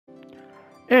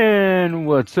And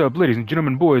what's up, ladies and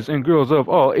gentlemen, boys and girls of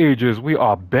all ages? We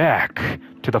are back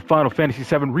to the Final Fantasy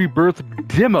VII Rebirth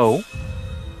demo.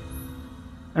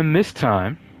 And this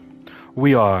time,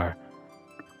 we are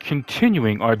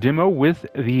continuing our demo with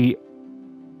the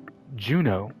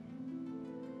Juno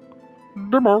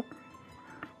demo.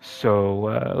 So,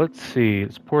 let's see.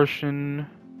 This portion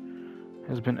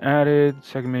has been added.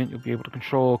 Segment, you'll be able to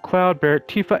control Cloud, Barret,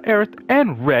 Tifa, Aerith,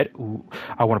 and Red. Ooh,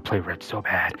 I want to play Red so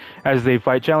bad. As they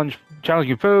fight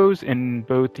challenging foes in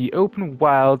both the open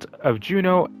wilds of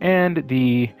Juno and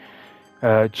the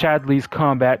Chadley's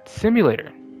Combat Simulator.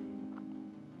 Is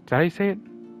that how you say it?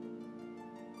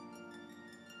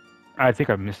 I think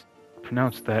I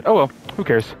mispronounced that. Oh well, who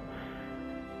cares?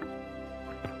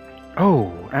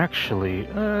 Oh, actually,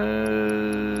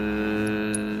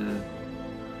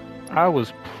 I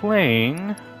was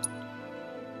playing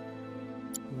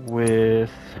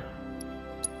with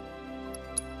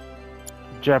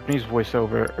Japanese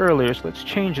voiceover earlier, so let's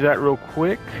change that real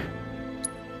quick.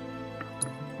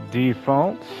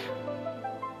 Default.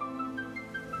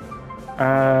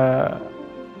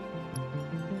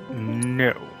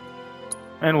 No.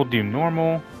 And we'll do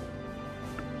normal.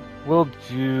 We'll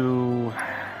do...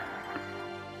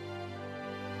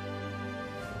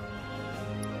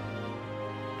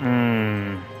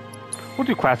 We'll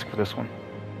do classic for this one.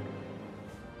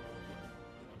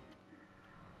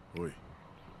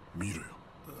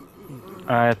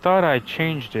 I thought I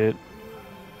changed it.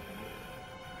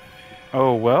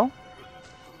 Oh well.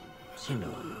 So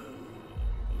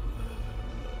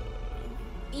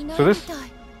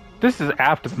this is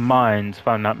after the mines, if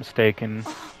I'm not mistaken.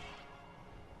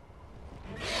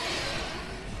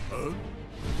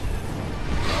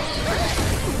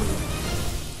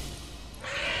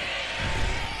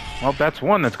 Well, that's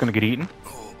one that's gonna get eaten.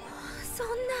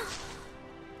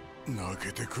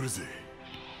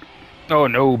 Oh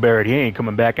no, Barret, he ain't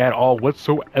coming back at all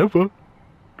whatsoever.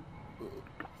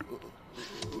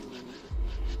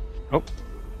 Oh.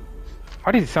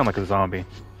 Why does he sound like a zombie?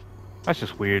 That's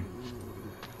just weird.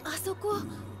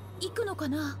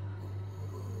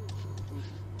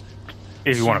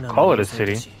 If you want to call it a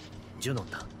city.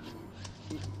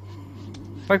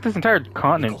 Like this entire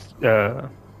continent's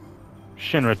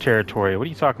Shinra territory. What are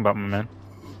you talking about, my man?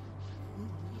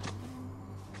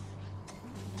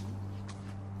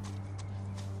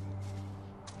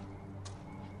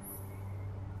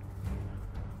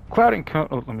 Cloud and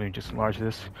let me just enlarge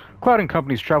this. Cloud and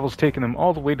Company's travels taking them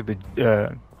all the way to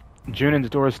the Junon's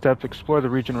doorstep to explore the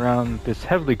region around this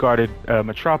heavily guarded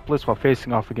metropolis while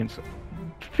facing off against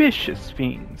vicious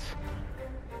fiends.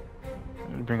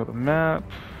 Bring up a map.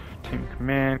 Team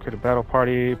command, create a battle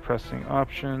party, pressing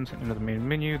options, enter the main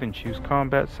menu, then choose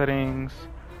combat settings.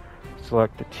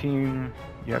 Select the team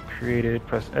you have created,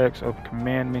 press X, open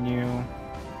command menu,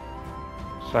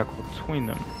 cycle between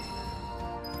them.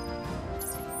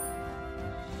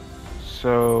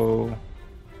 So,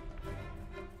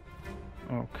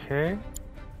 okay.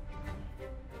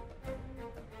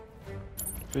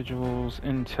 Visuals,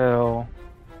 intel.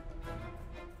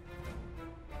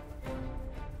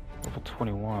 Level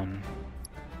 21.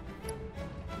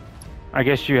 I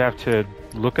guess you have to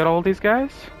look at all these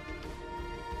guys?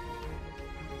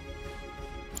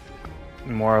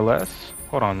 More or less.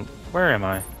 Hold on, where am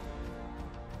I?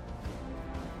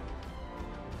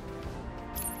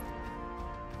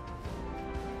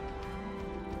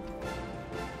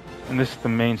 And this is the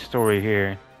main story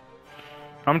here.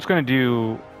 I'm just gonna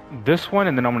do this one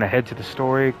and then I'm gonna head to the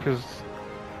story because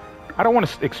I don't want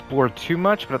to explore too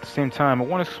much, but at the same time, I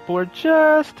want to explore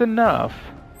just enough.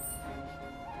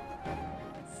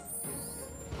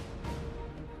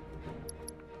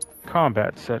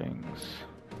 Combat settings.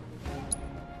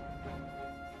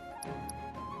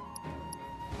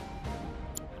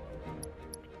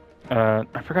 I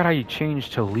forgot how you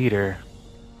change to leader.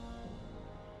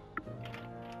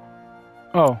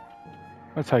 Oh,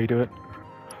 that's how you do it.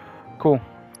 Cool.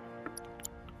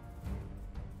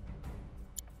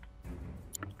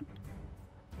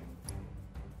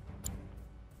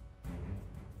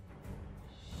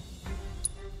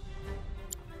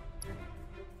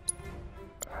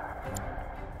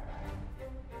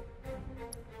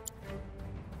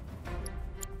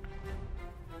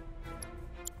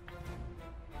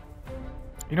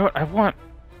 You know what? I want...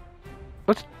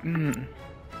 Let's...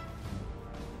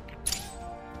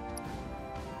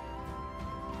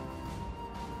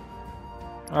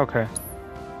 Okay.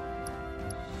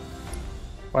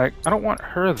 Like, I don't want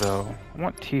her, though. I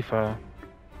want Tifa.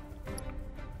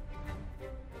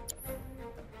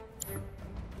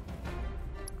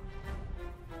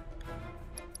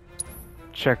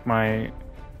 check my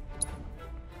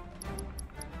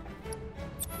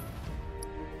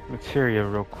Materia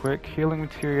real quick. Healing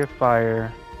materia,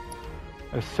 fire,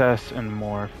 assess, and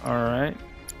morph. Alright.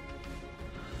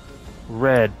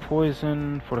 Red,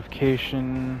 poison,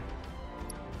 fortification,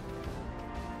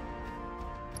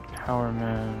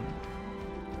 empowerment.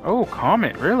 Oh,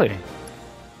 comet, really?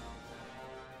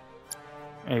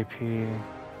 AP.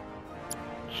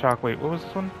 Shock, wait, what was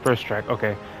this one? First strike,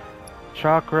 okay.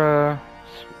 Chakra,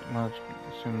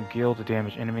 assume guild to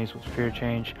damage enemies with fear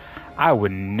change. I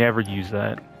would never use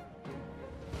that.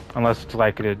 Unless it's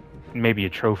like maybe a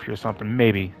trophy or something.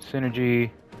 Maybe.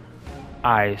 Synergy.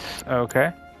 Ice.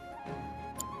 Okay.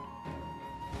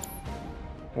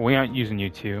 We aren't using you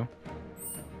two.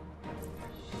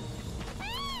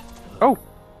 Oh!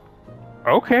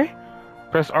 Okay.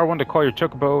 Press R1 to call your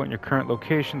chocobo in your current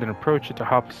location, then approach it to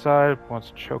hop aside.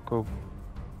 Once choco...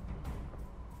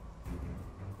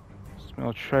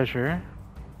 Smell treasure.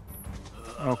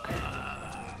 Okay.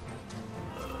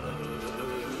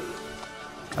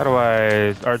 How do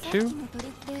I... R2?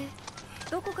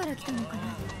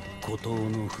 孤島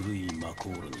の古いマコ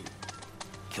ールに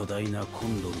巨大なコ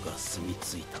ンドルが住み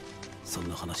着いた。そん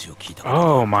な話を聞いた。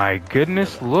Oh my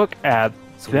goodness, look at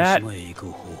that.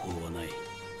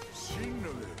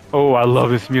 Oh, I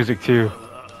love this music too.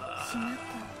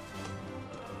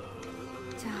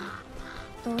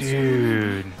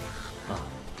 Dude.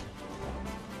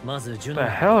 What the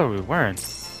hell are we wearing?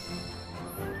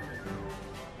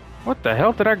 What the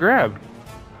hell did I grab?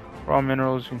 Raw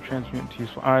minerals can transmute into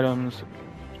useful items.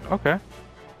 Okay.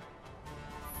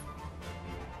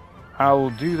 I will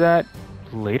do that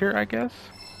later, I guess.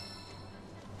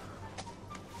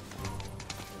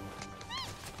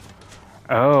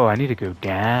 Oh, I need to go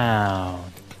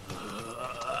down.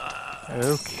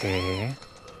 Okay.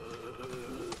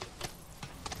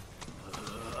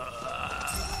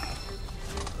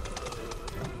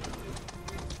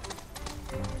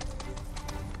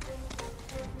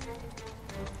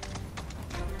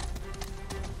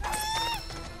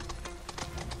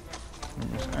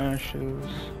 There's ashes.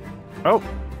 Oh!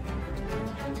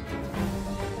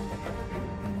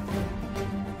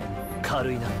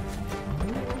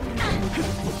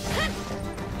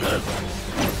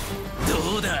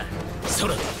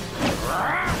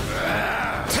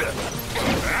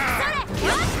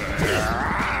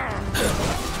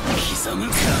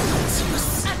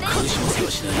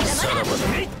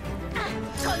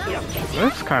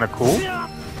 That's kind of cool.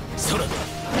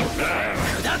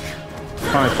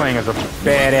 Finally playing as a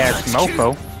badass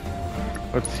mofo.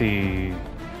 Let's see.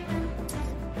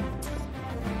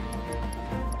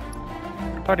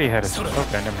 I thought he had a...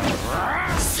 Okay, never mind.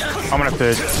 I'm gonna have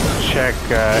to check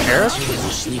Aerith.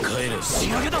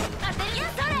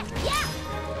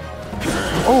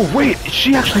 Oh wait, is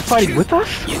she actually fighting with us?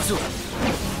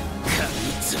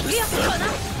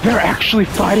 They're actually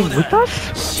fighting with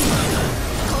us?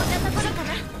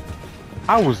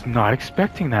 I was not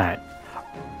expecting that.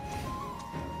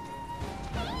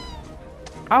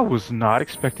 I was not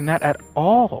expecting that at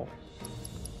all.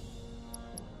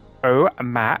 Oh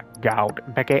my god,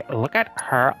 Becky, look at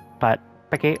her butt.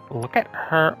 Becky, look at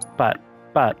her butt.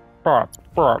 Butt.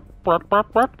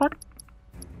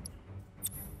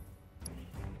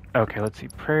 Okay, let's see.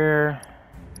 Prayer.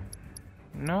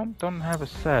 No, don't have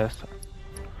assess.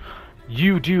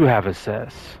 You do have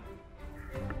assess.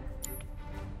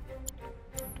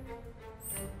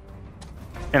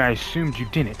 And I assumed you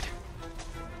didn't.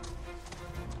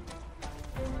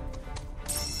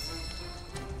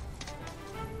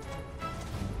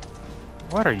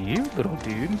 What are you, little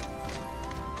dude?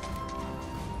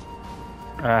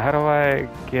 How do I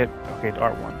get... Okay,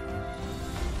 R1.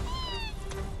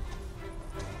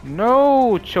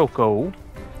 No, Choco!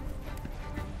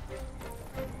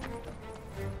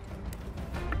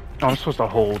 Oh, I'm supposed to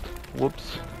hold.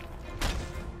 Whoops.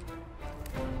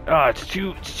 Ah, it's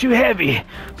too heavy.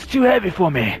 It's too heavy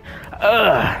for me.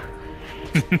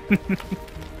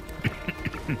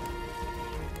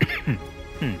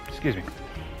 Excuse me.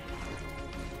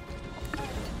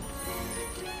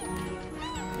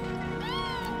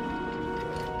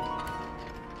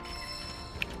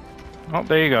 Oh,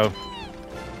 there you go.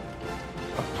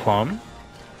 A plum?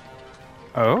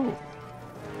 Oh.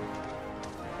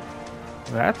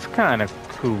 That's kind of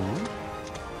cool.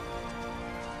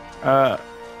 How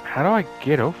do I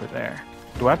get over there?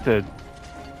 Do I have to...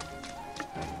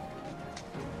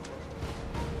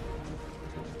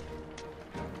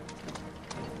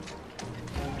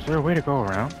 Is there a way to go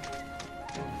around?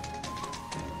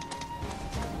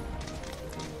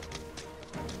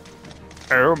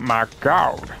 Oh my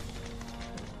god.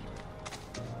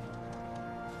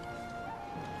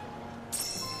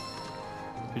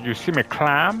 Did you see me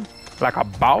climb like a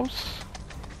boss?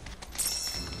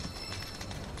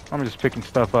 I'm just picking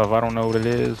stuff up. I don't know what it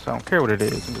is. I don't care what it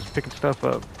is. I'm just picking stuff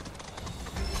up.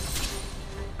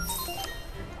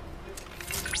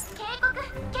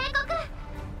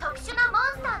 特殊なモン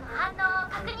スターの反応を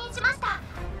確認しました。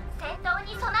戦闘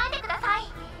に備えてください。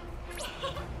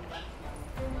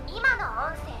今の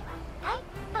音声は一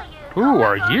体という。Who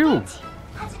are you?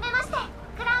 はじめまして、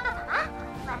クラウド様。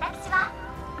私は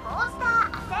モンスタ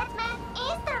ーアセスメントイ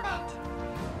ンストゥルメント。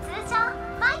通称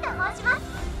マイと申します。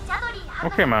チャドリー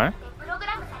博士でプログ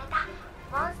ラムされた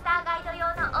モンスターガイド用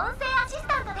の音声アシス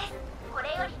タントです。これ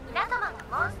より皆様の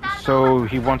モンスター So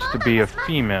he wants to be a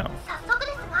female.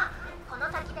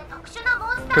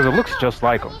 Because it looks just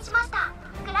like him.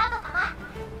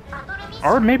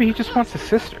 Or maybe he just wants a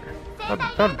sister. That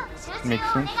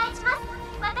makes sense.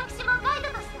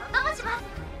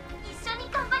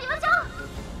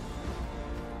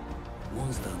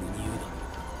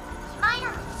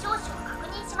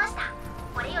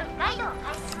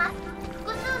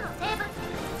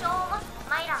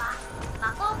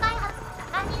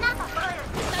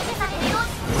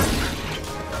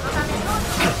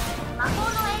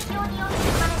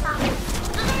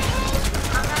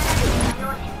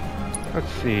 Let's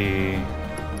see.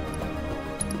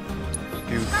 Let's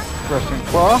do thrust and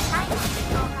claw.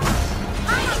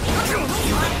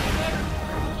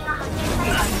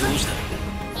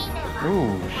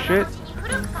 Ooh, shit.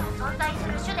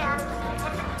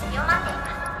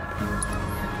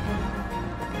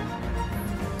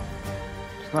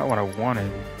 It's not what I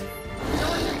wanted.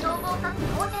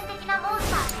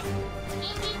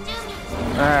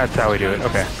 That's how we do it.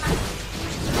 Okay.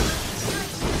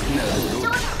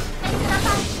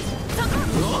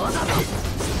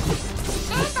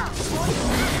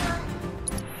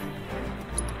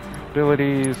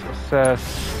 Abilities, assess.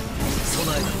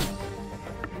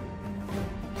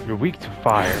 You're weak to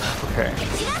fire. Okay.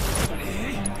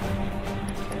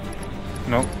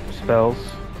 Nope. Spells.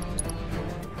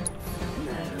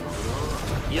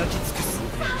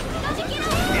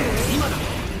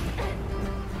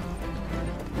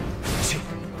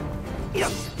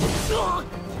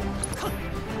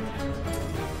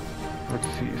 Let's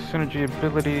see. Synergy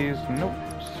abilities. Nope.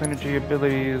 Synergy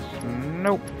abilities.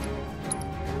 Nope.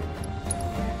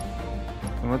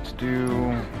 Let's do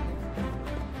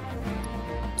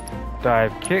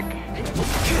dive kick.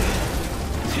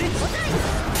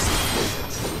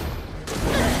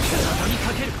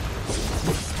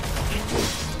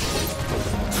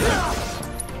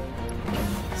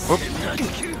 Whoop.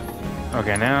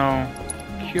 Okay, now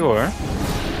cure.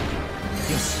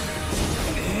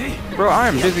 Bro, I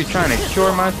am busy trying to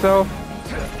cure myself.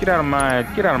 Get out of my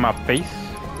face.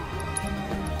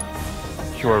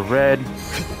 Cure red.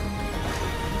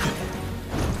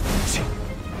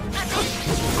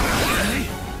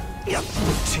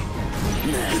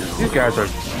 These guys are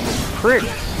pricks.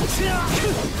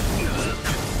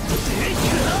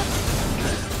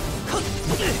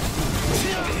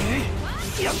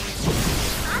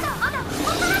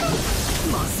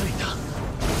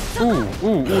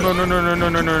 Ooh,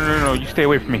 no, you stay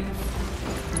away from me.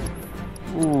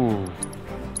 Ooh.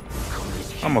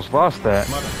 Almost lost that.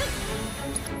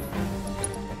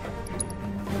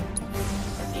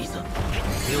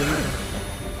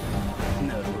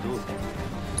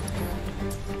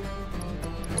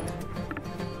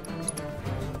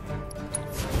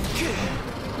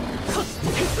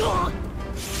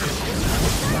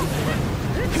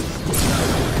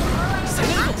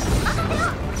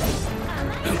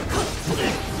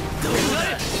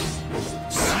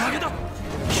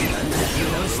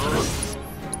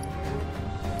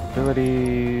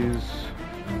 Abilities.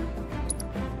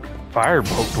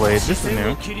 Firebolt blade. This is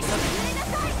new.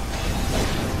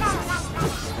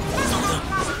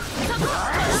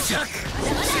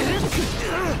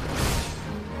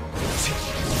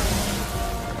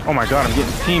 Oh my god, I'm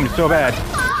getting teamed so bad.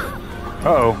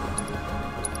 Uh-oh.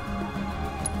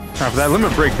 Time for that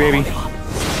limit break, baby.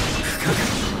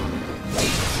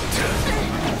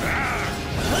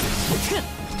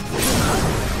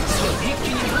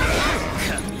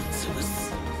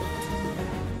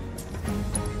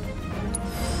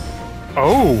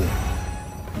 Oh!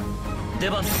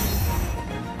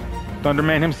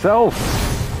 Thunderman himself!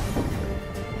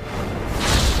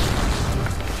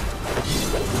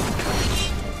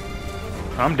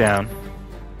 I'm down.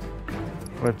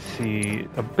 Let's see.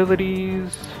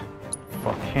 Abilities.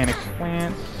 Volcanic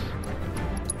plants.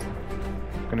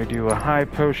 Gonna do a high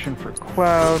potion for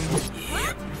Cloud.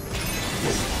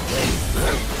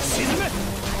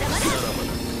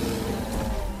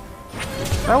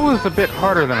 That was a bit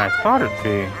harder than I thought it'd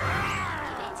be.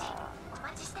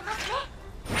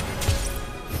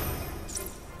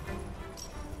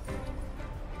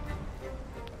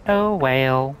 Oh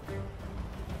well.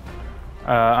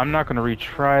 I'm not gonna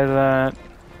retry that.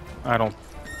 I don't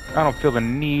feel the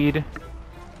need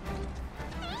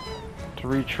to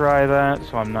retry that,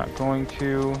 so I'm not going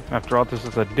to. After all, this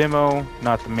is a demo,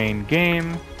 not the main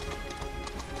game.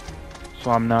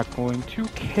 So I'm not going to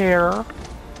care.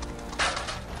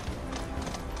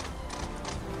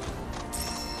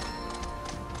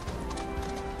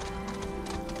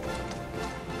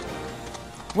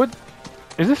 What?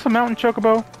 Is this a mountain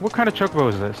chocobo? What kind of chocobo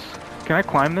is this? Can I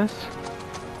climb this?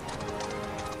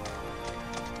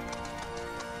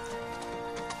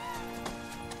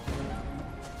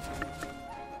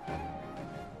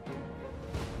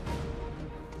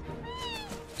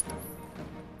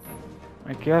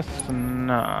 I guess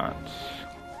not.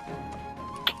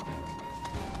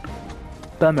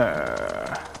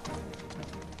 Bummer.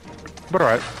 But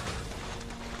alright.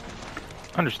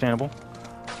 Understandable.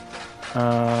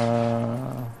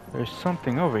 There's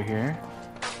something over here.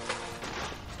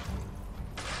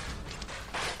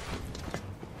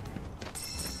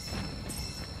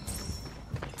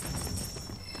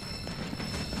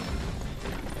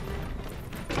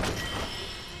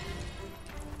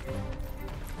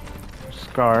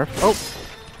 Scarf. Oh!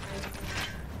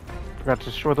 Forgot to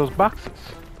destroy those boxes.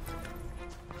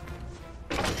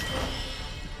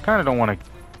 Kinda don't want to...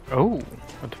 Oh!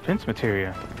 A defense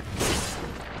materia.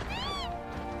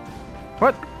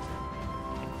 What?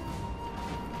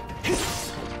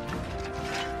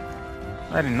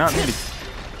 I did not need to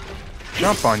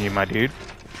jump on you, my dude.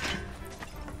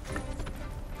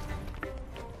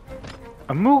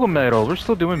 A Moogle medal. We're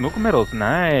still doing Moogle medals.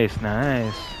 Nice,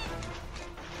 nice.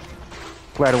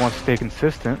 Glad it wants to stay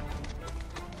consistent.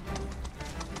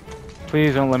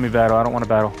 Please don't let me battle. I don't want to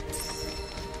battle.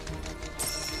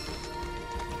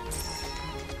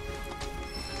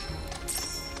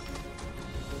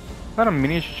 Is that a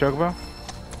miniature chocobo?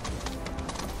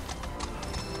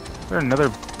 Is there another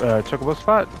chocobo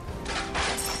spot?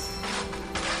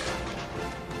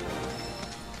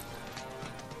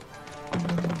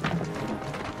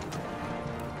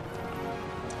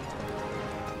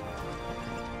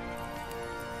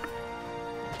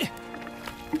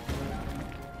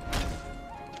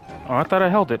 Oh, I thought I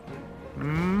held it.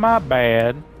 My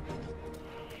bad.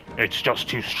 It's just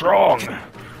too strong.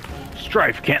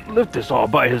 Strife can't lift this all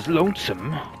by his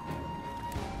lonesome.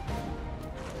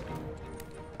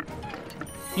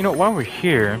 You know, while we're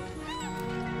here,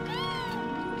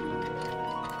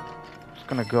 I'm just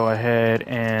gonna go ahead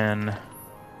and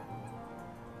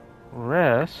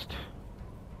rest.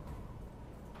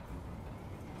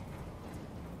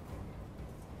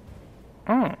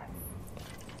 Oh.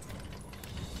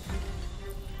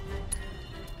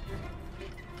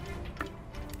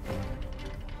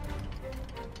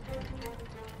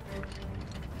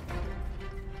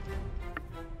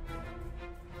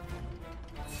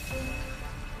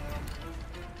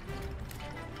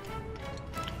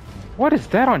 What is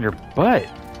that on your butt?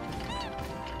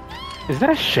 Is that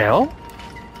a shell?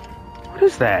 What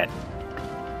is that?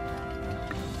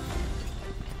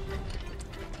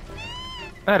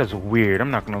 That is weird. I'm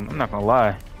not gonna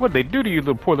lie. What'd they do to you,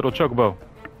 poor little chocobo?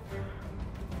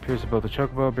 Appears above the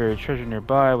chocobo, bury treasure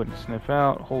nearby. Wouldn't sniff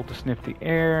out. Hold to sniff the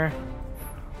air.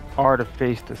 R to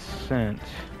face the scent.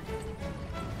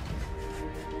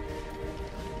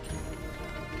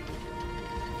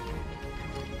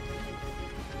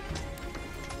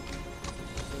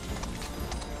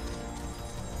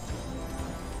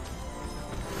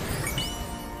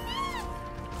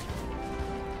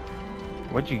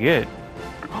 What'd you get?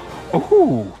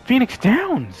 Oh, Phoenix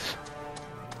Downs!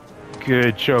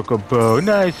 Good chocobo,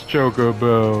 nice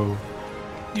chocobo.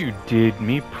 You did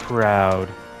me proud.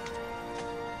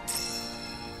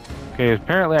 Okay,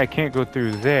 apparently I can't go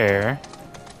through there.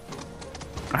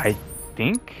 I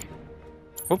think?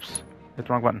 Oops, hit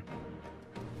the wrong button.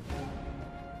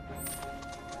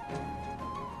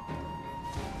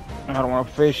 I don't want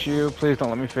to face you. Please don't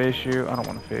let me face you. I don't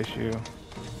want to face you.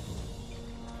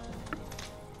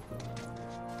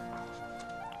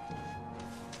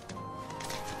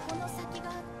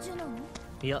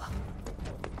 Yeah.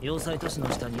 要塞都市の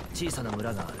下に小さな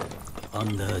村がある。ア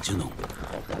ンダージュノン。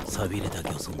寂れた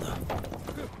漁村だ。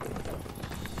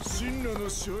シンラの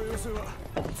しわ寄せは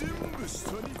全部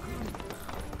下に来る。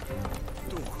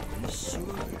どこも一緒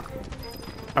だね。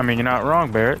I mean, you're not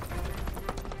wrong, Barrett.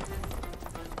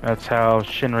 That's how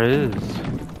Shinra is.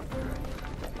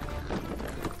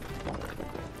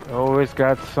 Always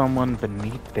got someone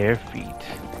beneath their feet.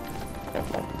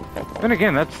 Then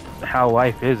again, that's how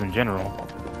life is in general.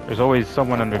 There's always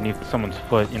someone underneath someone's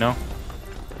foot, you know?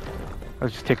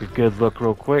 Let's just take a good look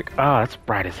real quick. Ah, it's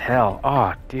bright as hell.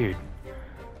 Ah, dude.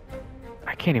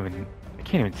 I can't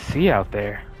even see out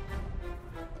there.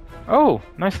 Oh,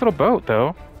 nice little boat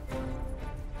though.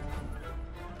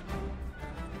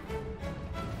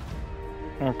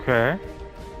 Okay.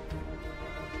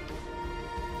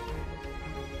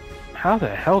 How the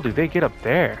hell do they get up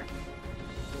there?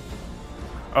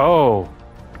 Oh,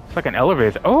 it's like an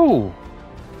elevator. Oh,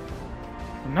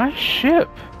 nice ship.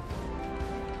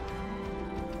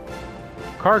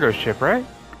 Cargo ship, right?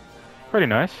 Pretty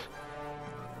nice.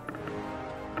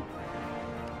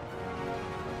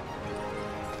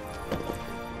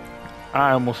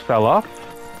 I almost fell off.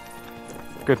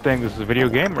 Good thing this is a video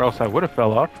game, or else I would have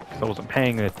fell off because I wasn't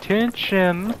paying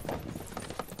attention.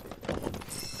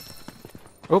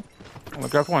 Oh, only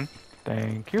got one.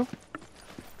 Thank you.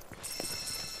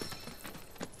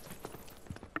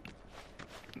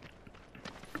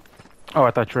 Oh,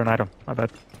 I thought you were an item. My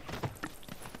bad.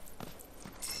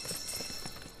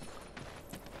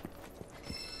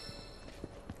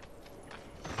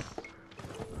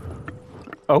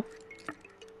 Oh.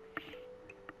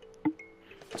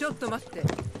 ちょっと待って。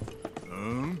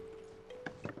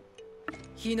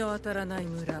日の当たらない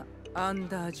村アン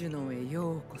ダージュノーへ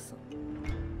ようこそ。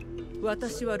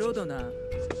私はロドナー、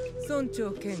村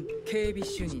長兼警備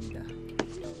主任だ。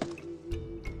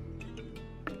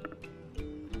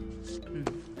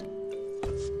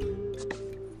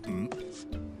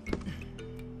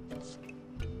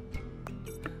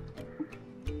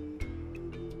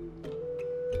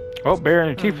Oh,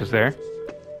 Baron Tifa's there.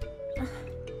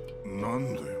 な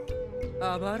んだよ。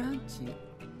アバランチ。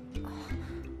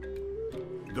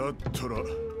だったら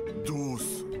どう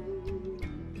す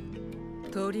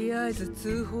る？とりあえず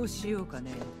通報しようか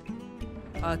ね。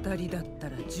当たりだった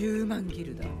ら10万ギ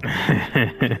ルだ。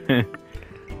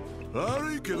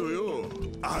悪いけどよ、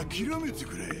諦めて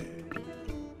くれ。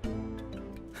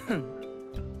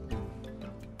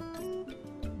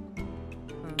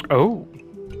Oh.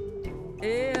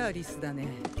 エアリスだね。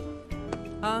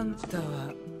あんた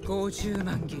は50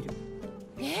万ギル。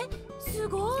え、す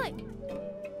ごい。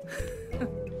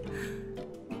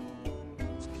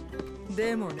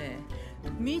でもね、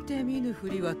見て見ぬふ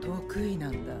りは得意な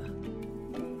んだ。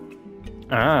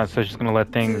Ah, so she's gonna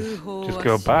let things just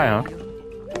go by, huh?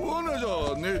 罠じ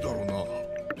ゃねえだろうな。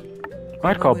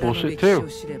I'd call bullshit too.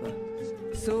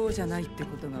 そうじゃないって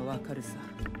ことがわかるさ。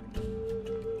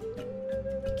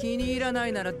気に入らな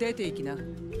いなら出て行きな。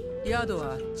宿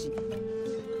はあっち。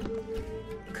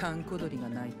閑古鳥が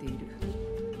鳴いている。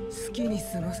好きに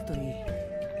過ごすといい。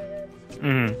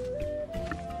Mm.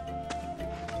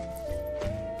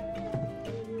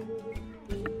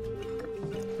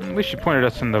 At least she pointed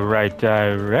us in the right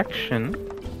direction.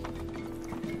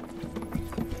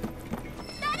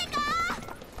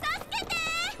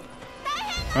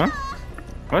 Huh?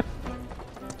 What?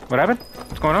 What happened?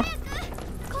 What's going on?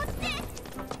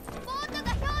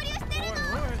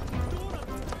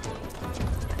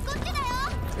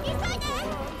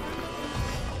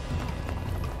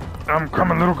 I'm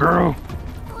coming, little girl.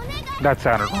 That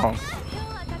sounded wrong.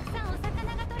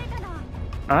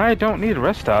 I don't need a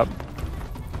rest stop.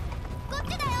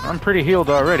 I'm pretty healed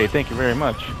already, thank you very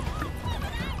much.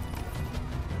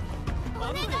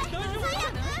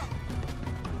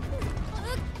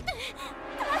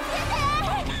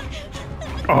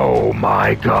 Oh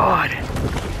my god.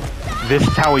 This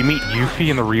is how we meet Yuffie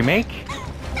in the remake?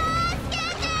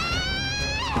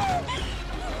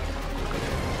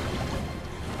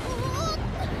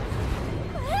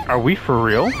 Are we for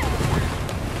real?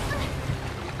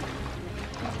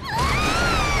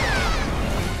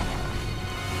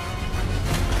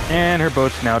 And her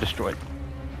boat's now destroyed.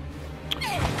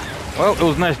 Well, it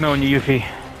was nice knowing you, Yuffie.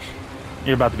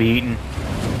 You're about to be eaten.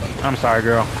 I'm sorry,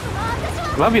 girl.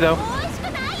 Love you, though.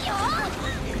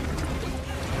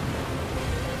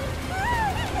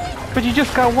 But you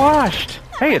just got washed.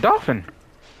 Hey, a dolphin.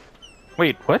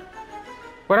 Wait, what?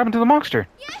 What happened to the monster?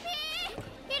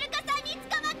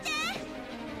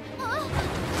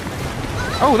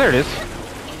 Oh, there it is.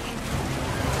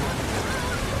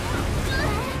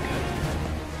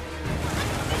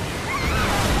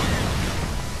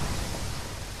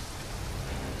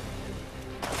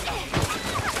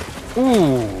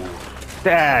 Ooh,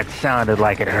 that sounded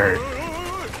like it hurt.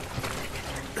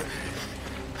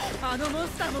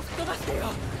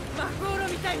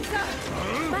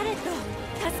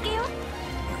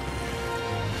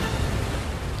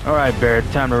 Alright,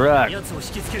 Barrett, time to rock.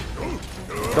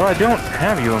 Though I don't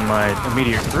have you in my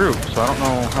immediate group, so I don't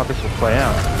know how this will play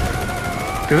out.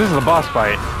 Because this is a boss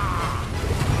fight.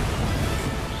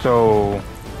 So,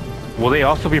 will they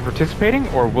also be participating,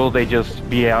 or will they just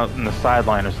be out in the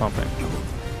sideline or something?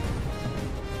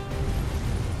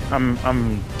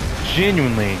 I'm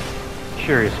genuinely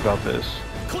curious about this.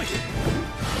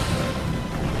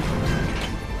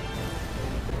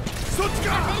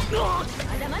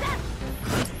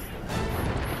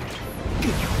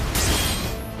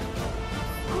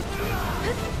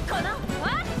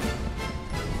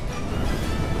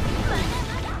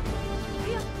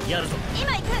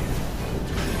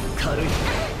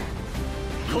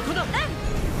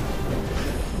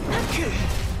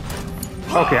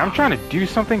 Okay, I'm trying to do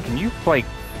something. Can you, like,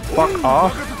 fuck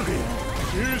off?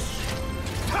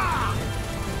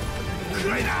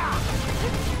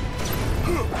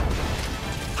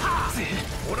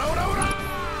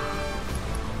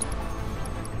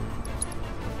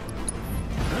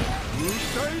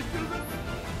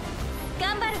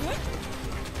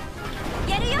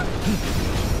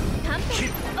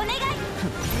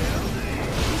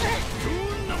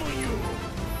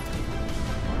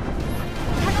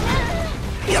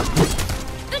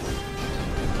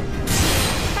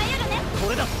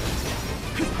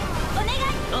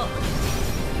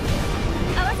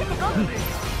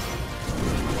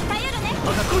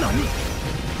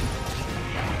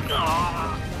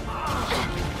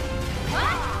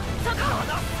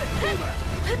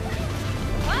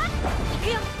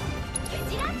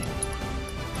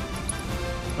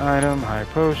 Item, high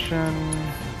potion,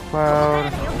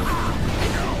 cloud.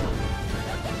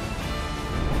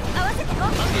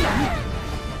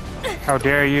 How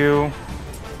dare you?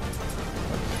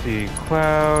 Let's see,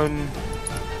 cloud,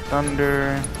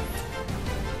 thunder,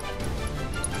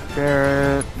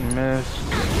 Barret, mist.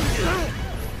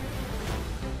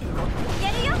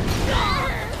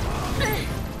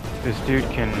 This dude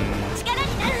can...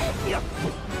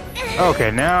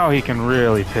 Okay, now he can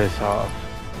really piss off.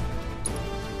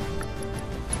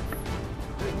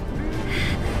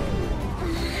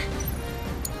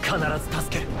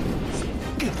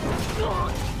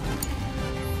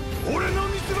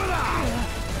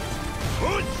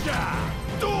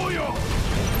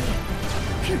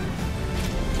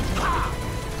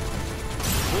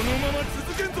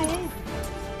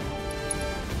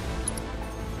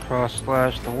 Cross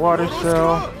slash the water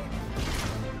cell.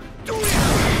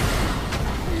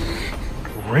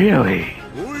 Really?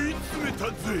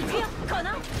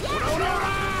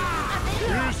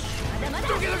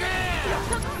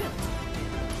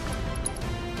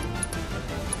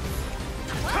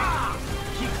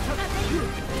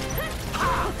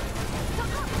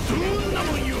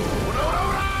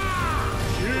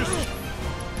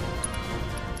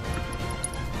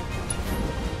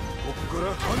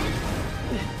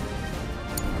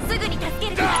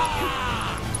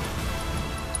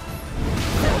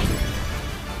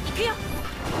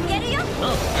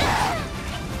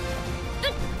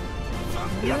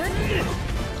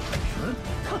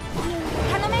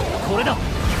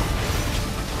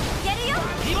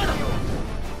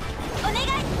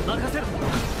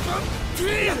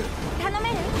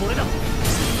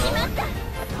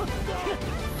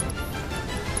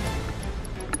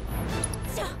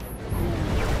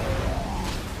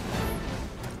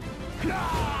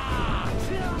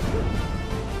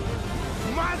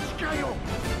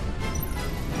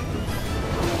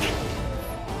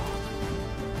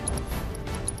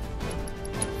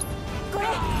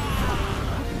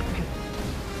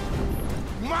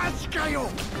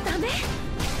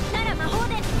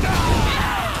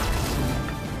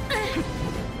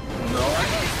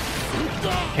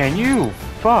 Can you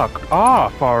fuck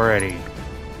off already?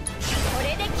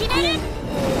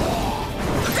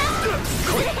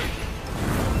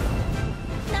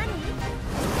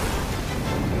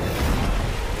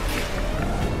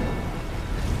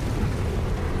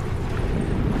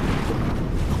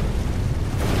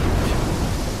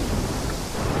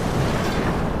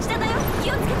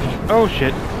 Oh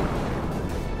shit.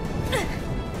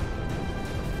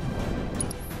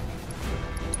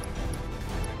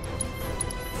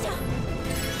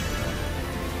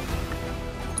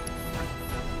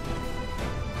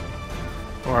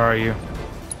 Where are you?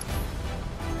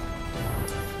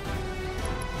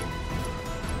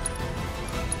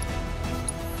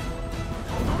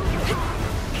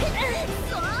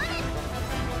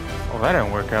 Oh, that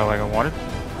didn't work out like I wanted.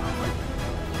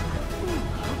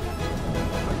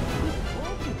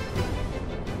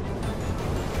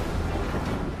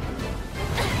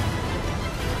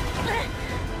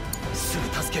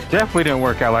 Definitely didn't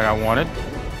work out like I wanted.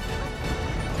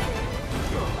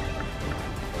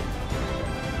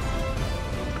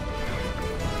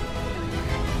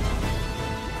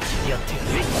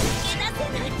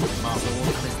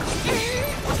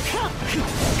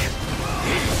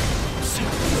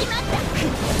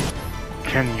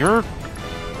 Can your...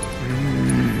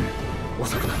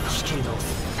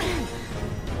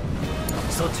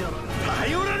 そっちは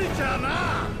頼られちゃうな。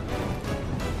は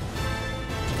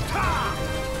あ。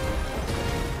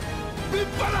ぶっ放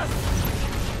す。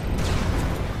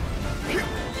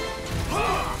は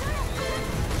あ。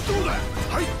どうだ。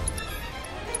はい。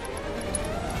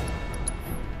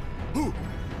おう。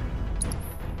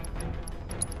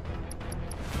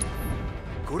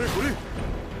これこれ。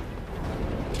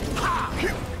はあ。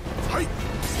はい。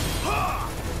はあ。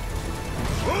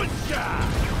おっしゃ。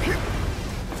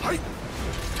はい。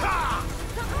はあ。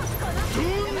どん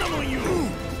なもんよ。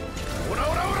オラ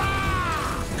オラオラ。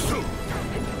くそ。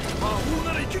魔法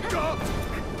ならいけっか。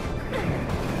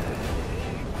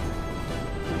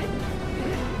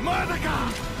まだ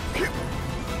か。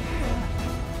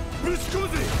ぶち込む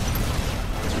ぜ。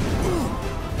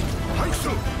はいくそ。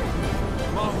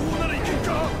魔法ならいけっ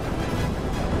か。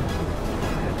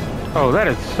Oh, that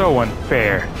is so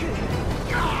unfair.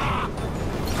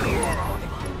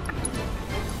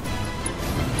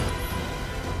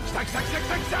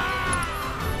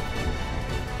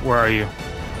 Where are you?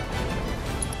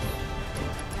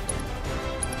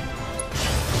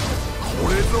 こ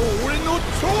れぞ俺の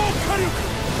超火力。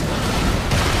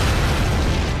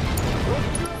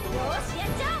よしやっ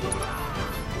ちゃう。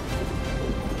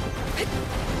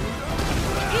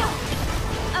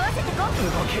合わせてこう。動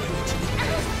けるうちに。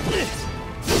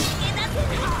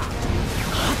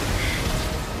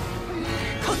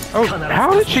Oh,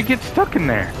 how did she get stuck in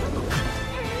there?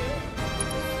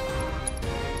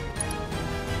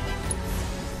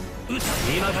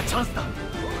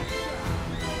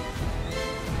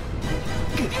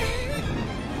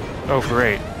 Oh,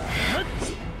 great.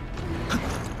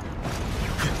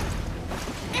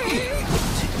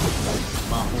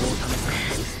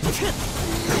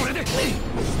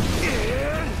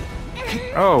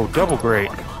 Oh, double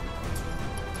great.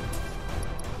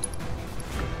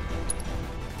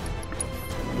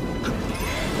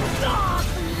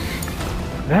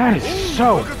 That is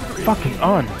so fucking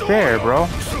unfair, bro.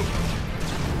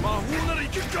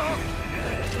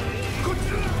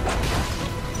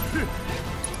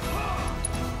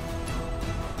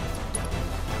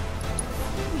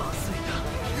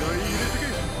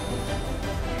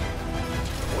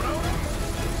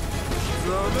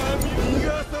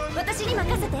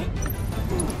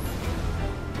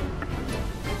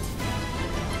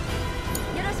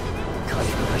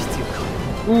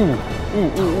 Ooh.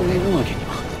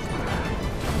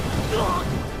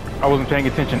 I wasn't paying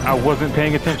attention. I wasn't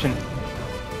paying attention.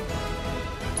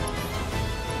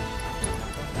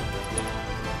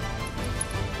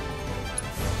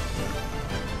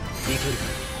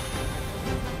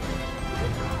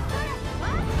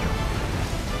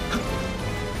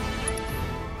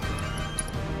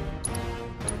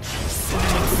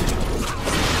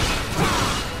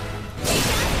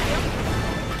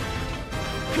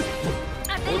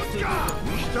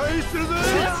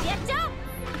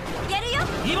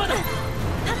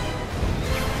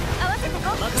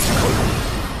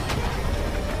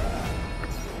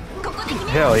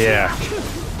 Hell yeah.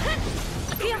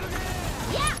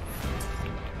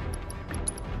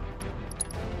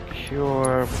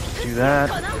 Sure, let's do that.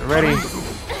 Get ready.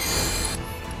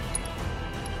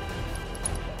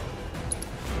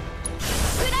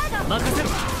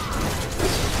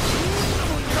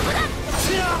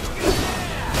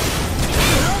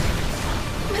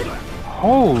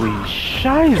 Holy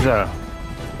shiza!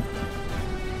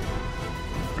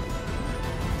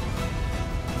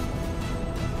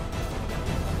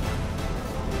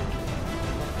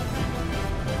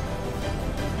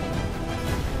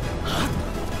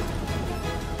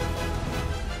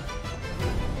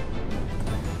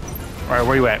 Alright,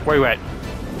 where you at? Where you at?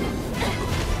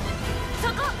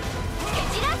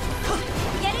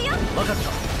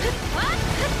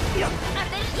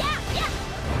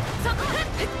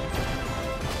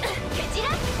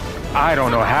 I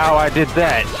don't know how I did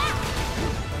that.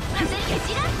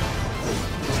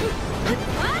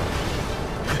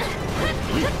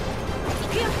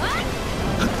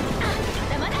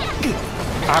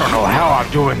 I don't know how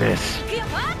I'm doing this.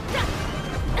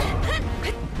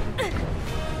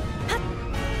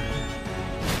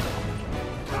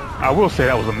 I will say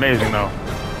that was amazing though.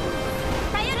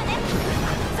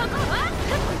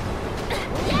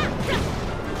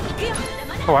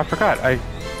 Oh, I forgot.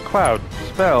 Cloud,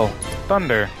 spell,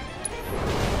 thunder.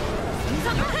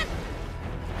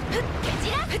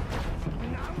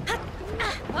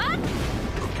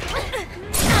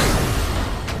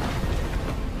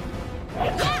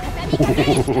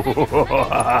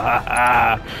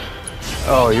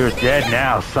 Oh, you're dead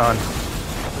now, son.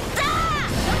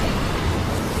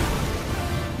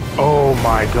 Oh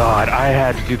my god, I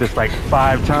had to do this like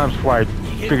 5 times before I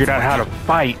figured out how to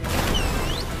fight.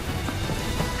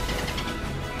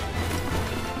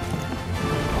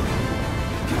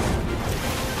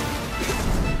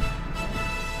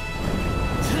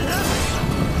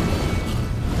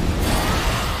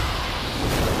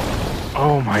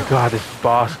 Oh my god, this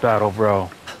boss battle, bro.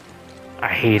 I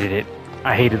hated it.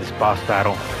 I hated this boss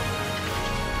battle.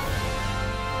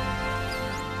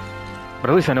 But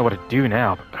at least I know what to do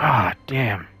now. But god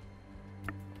damn.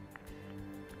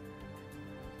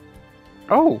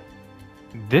 Oh!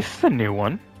 This is a new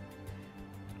one.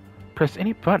 Press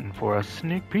any button for a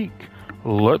sneak peek.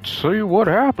 Let's see what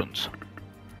happens.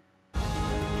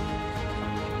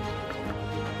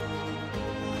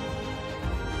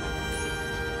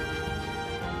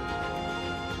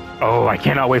 Oh, I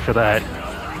cannot wait for that.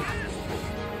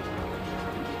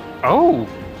 Oh!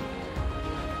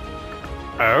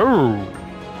 Oh!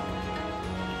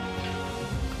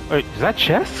 Wait, is that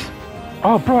chests?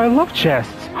 Oh, bro, I love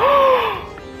chests!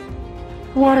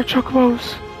 Water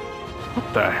chocobos!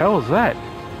 What the hell is that?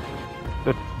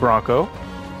 The Bronco.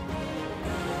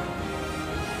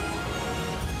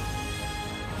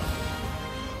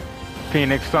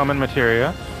 Phoenix summon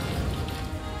materia.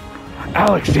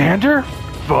 Alexander?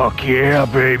 Fuck yeah,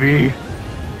 baby!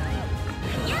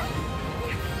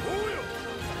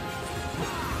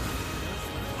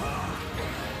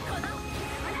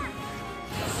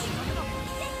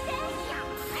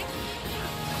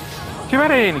 Too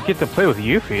bad I didn't get to play with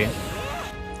Yuffie.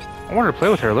 I wanted to play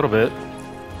with her a little bit.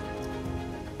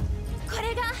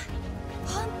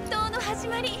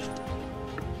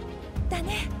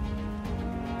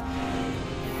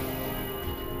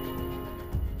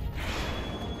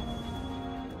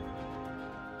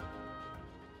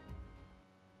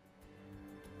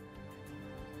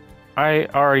 I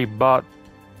already bought...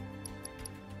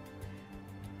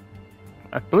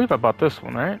 I believe I bought this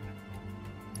one, right?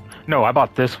 No, I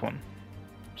bought this one.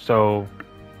 So...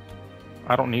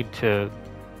 I don't need to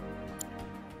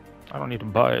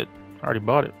buy it. I already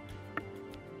bought it.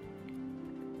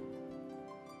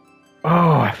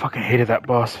 Oh, I fucking hated that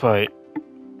boss fight.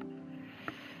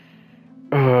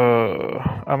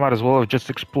 I might as well have just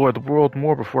explored the world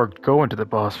more before I go into the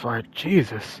boss fight.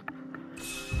 Jesus.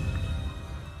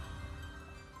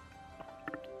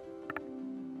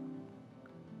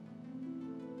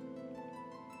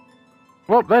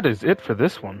 Well, that is it for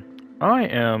this one. I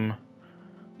am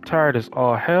tired as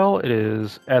all hell. It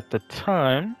is at the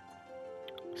time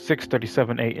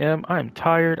 6:37 a.m. I am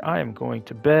tired. I am going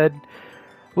to bed.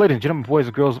 Ladies and gentlemen, boys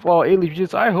and girls of all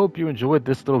ages, I hope you enjoyed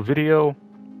this little video.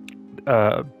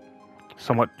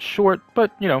 Somewhat short,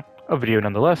 but you know, a video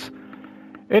nonetheless.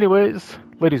 Anyways,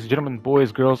 ladies and gentlemen,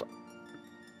 boys, girls,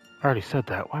 I already said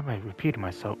that. Why am I repeating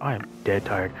myself? I am dead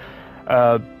tired.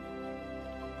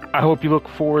 I hope you look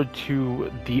forward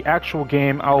to the actual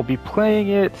game. I will be playing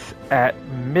it at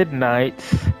midnight,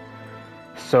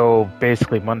 so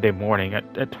basically Monday morning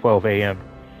at 12 a.m.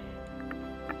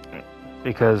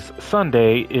 Because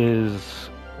Sunday is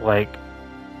like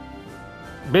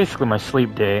basically my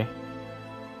sleep day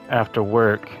after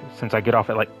work, since I get off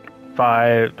at like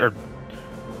 5, or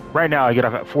right now I get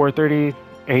off at 4:30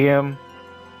 a.m.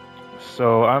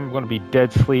 So I'm going to be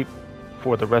dead sleep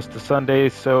for the rest of Sunday.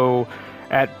 So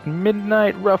at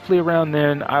midnight, roughly around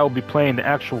then, I will be playing the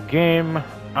actual game.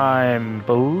 I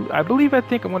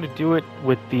think I'm going to do it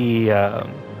with the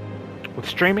with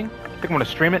streaming. I think I'm going to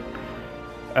stream it.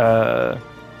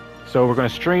 So we're going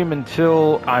to stream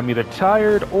until I'm either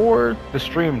tired or the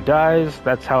stream dies.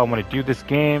 That's how I'm going to do this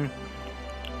game.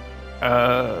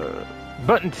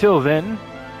 But until then,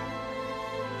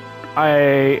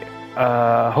 I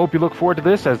hope you look forward to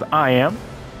this as I am.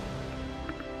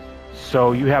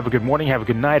 So you have a good morning, have a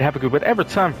good night, have a good whatever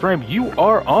time frame you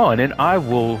are on, and I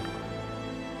will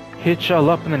hit y'all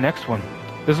up in the next one.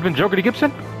 This has been Joker D. Gibson.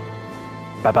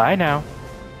 Bye-bye now.